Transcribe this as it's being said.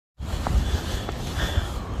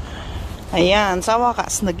Ayan, sa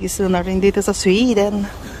wakas, nag-iso na rin dito sa Sweden.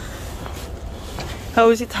 How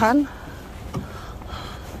is it, Han?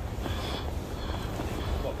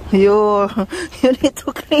 You need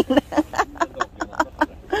to clean.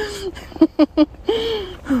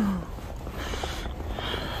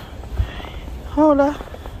 Hola.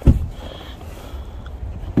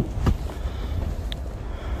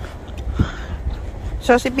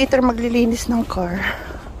 So, si Peter maglilinis ng car.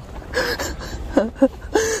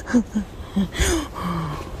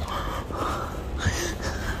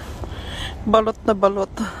 Balot na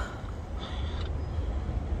balot.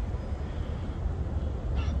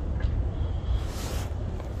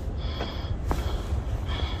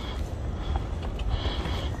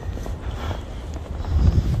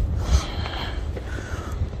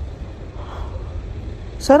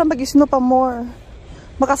 Sana mag-snow pa more.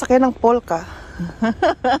 Makasakay ng polka.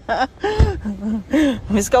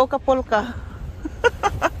 Miss ka polka.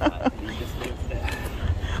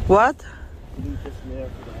 What?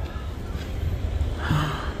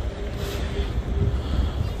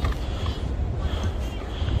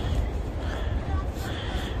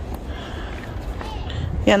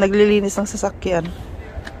 Yan, naglilinis ng sasakyan.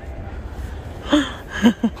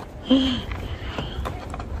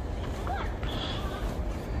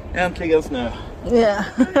 Äntligen snö. Yeah.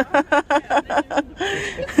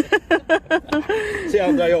 Se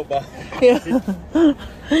andra jobba. Yeah.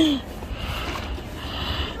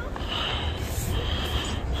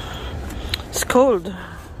 It's cold.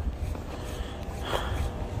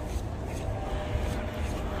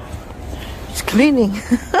 It's cleaning.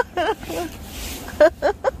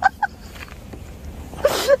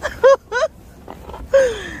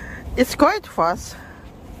 It's quite fast.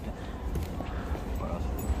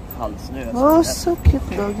 Oh, so cute,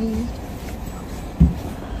 doggy.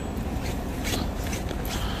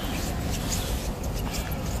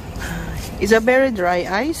 Is it very dry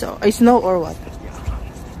ice or snow or what?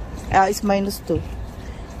 It's -2.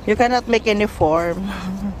 You cannot make any form.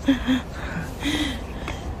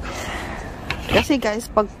 Kasi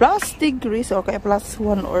guys, pag plus degrees or kaya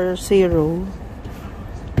 +1 or 0,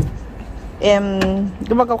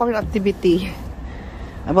 gumagawa kami ng activity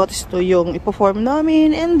about ito yung ipo-form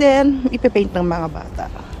namin and then ipipaint ng mga bata.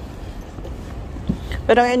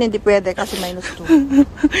 Pero ngayon hindi pwede kasi -2.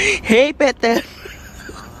 Hey, Peter!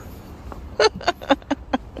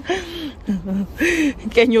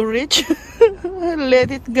 Can you reach?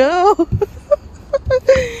 Let it go!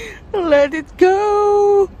 Let it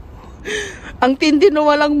go! Ang tindi na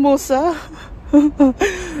walang musa.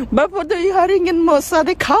 Varför du har ingen musa?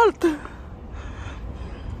 Det är kallt.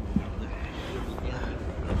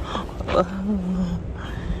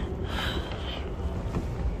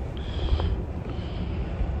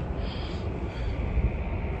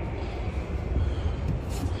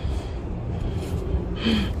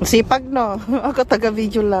 Sipag, no? Ako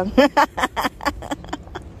taga-video lang.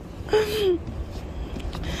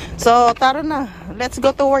 So, tara na. Let's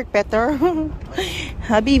go to work, Peter.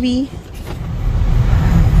 Habibi.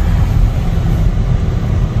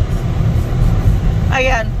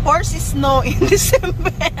 Ayan, force snow in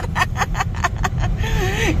December.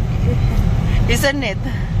 Isn't it?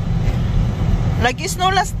 Nag-snow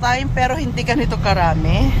last time pero hindi ganito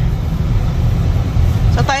karami.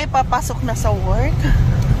 So tayo papasok na sa work.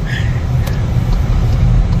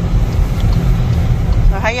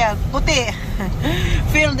 So ayan, puti.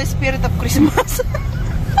 Feel the spirit of Christmas.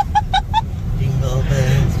 Jingle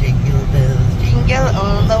bells, jingle bells, jingle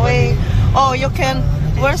all the way. Oh, you can.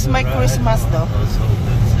 Where's my Christmas though?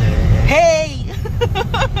 Hey!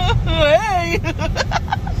 Hey!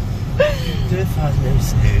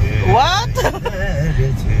 What?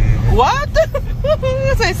 What?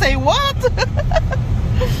 I say what?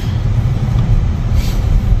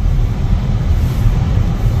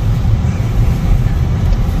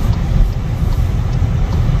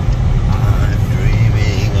 I'm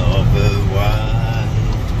dreaming of a white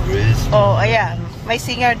Christmas. Oh, ayan. May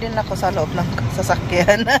singer din ako sa loob ng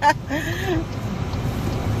sasakyan.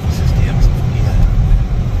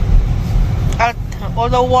 At all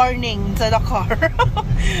the warning sa the car.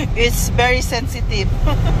 It's very sensitive.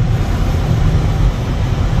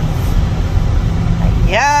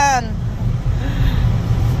 Ayan.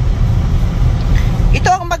 Ito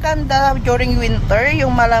ang maganda during winter,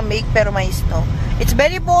 yung malamig pero may snow. It's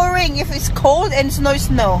very boring if it's cold and snow.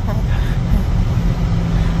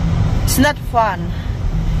 It's not fun.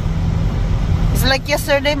 It's like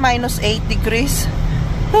yesterday, -8 degrees.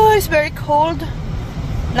 Oh, it's very cold.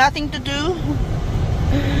 Nothing to do.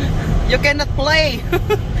 You cannot play.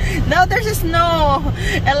 Now there's snow.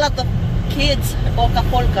 A lot of kids, polka,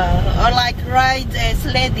 or like ride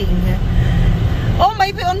sledding. Oh,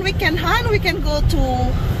 maybe on weekend, Han, we can go to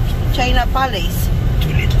China Palace.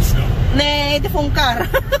 Too little snow. Nee, the phone car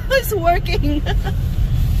is working.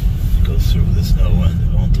 Goes through the snow and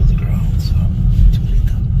onto the ground, so too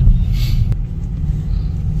little.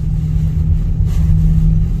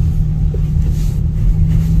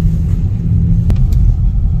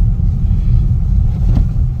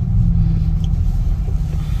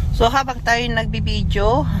 So habang tayo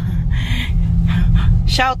nagbibideo,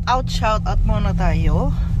 shout out muna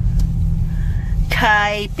tayo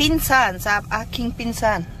kay pinsan, sa aking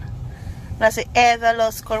pinsan na si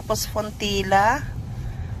Evelos Corpus Fontila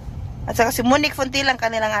at saka si Monique Fontila, ang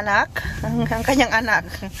kanilang anak, ang kanyang anak.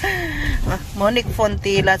 Monique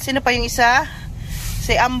Fontila. Sino pa yung isa?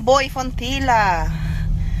 Si Amboy Fontila.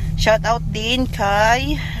 Shout out din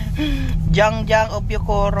kay Jang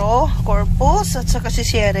Obiocoro Corpus at saka si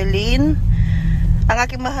Sherilyn, ang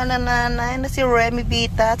aking mahal na nanay na si Remy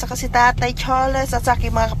Vita, at saka si Tatay Charles, at saka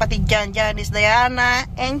mga kapatid dyan, Janice, Diana,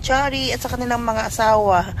 and Chari, at saka nilang mga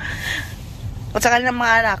asawa, at saka nilang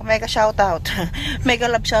mga anak. Mega shout out, mega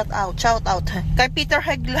love shout out kay Peter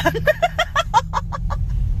Heglan.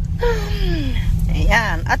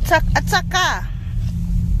 Ayan, at saka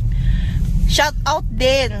shout out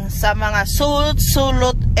din sa mga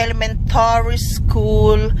sulot elementary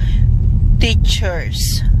school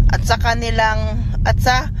teachers at sa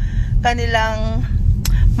kanilang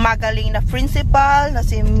magaling na principal na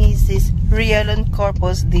si Mrs. Rielon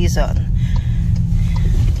Corpus Dizon.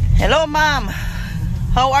 Hello ma'am,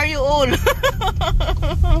 how are you all?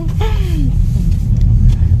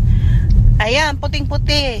 Ayan,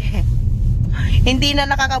 puting-puti. Hindi na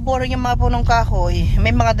nakakaboring yung mga punong kahoy. May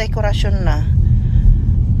mga dekorasyon na.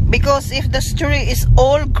 Because if the street is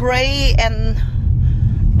all gray and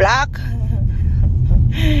black,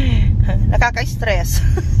 nakaka-stress.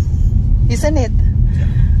 Isn't it?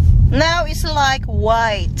 Now it's like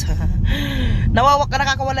white.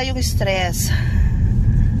 Nakakawala yung stress.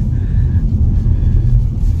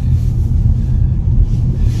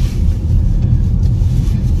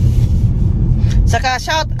 Saka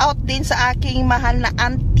shout out din sa aking mahal na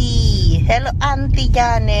auntie. Hello Auntie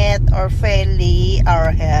Janet Orfeli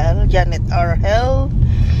Arhel. Janet Arhel.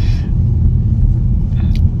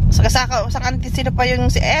 Saka sa auntie, sino pa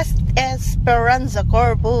yung si Esperanza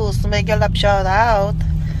Corpus. Mega love shout out.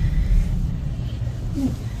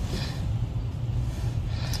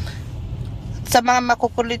 Sa mga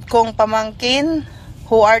makukulit kong pamangkin,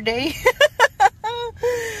 who are they?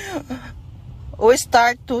 We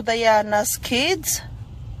start to Diana's kids,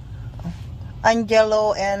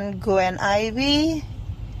 Angelo and Gwen Ivy.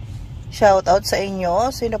 Shout out sa inyo.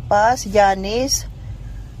 Sino pa? Si Janice,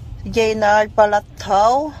 si Jaynard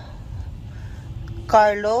Palataw,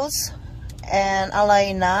 Carlos, and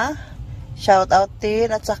Alaina. Shout out din.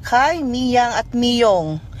 At saka Miyang at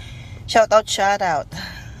Miyong. Shout out.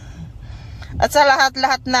 At sa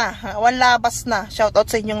lahat na, wanlabas na. Shout out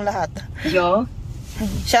sa inyong lahat. Yo.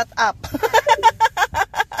 Shut up.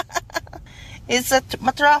 It's a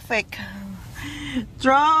traffic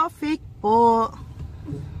po.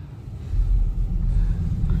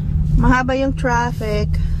 Mahaba yung traffic.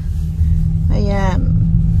 Ayan,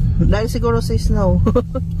 dahil siguro sa snow.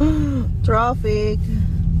 Traffic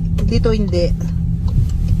dito hindi.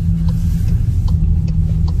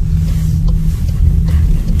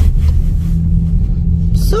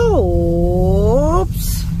 So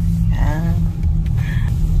oops.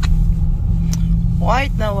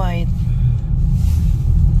 White na white.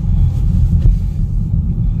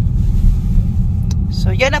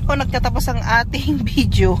 So yan na po nagtatapos ang ating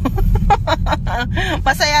video.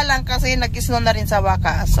 Masaya lang kasi nag-snow na rin sa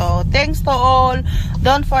wakas. So thanks to all.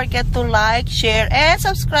 Don't forget to like, share, and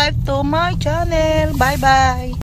subscribe to my channel. Bye bye.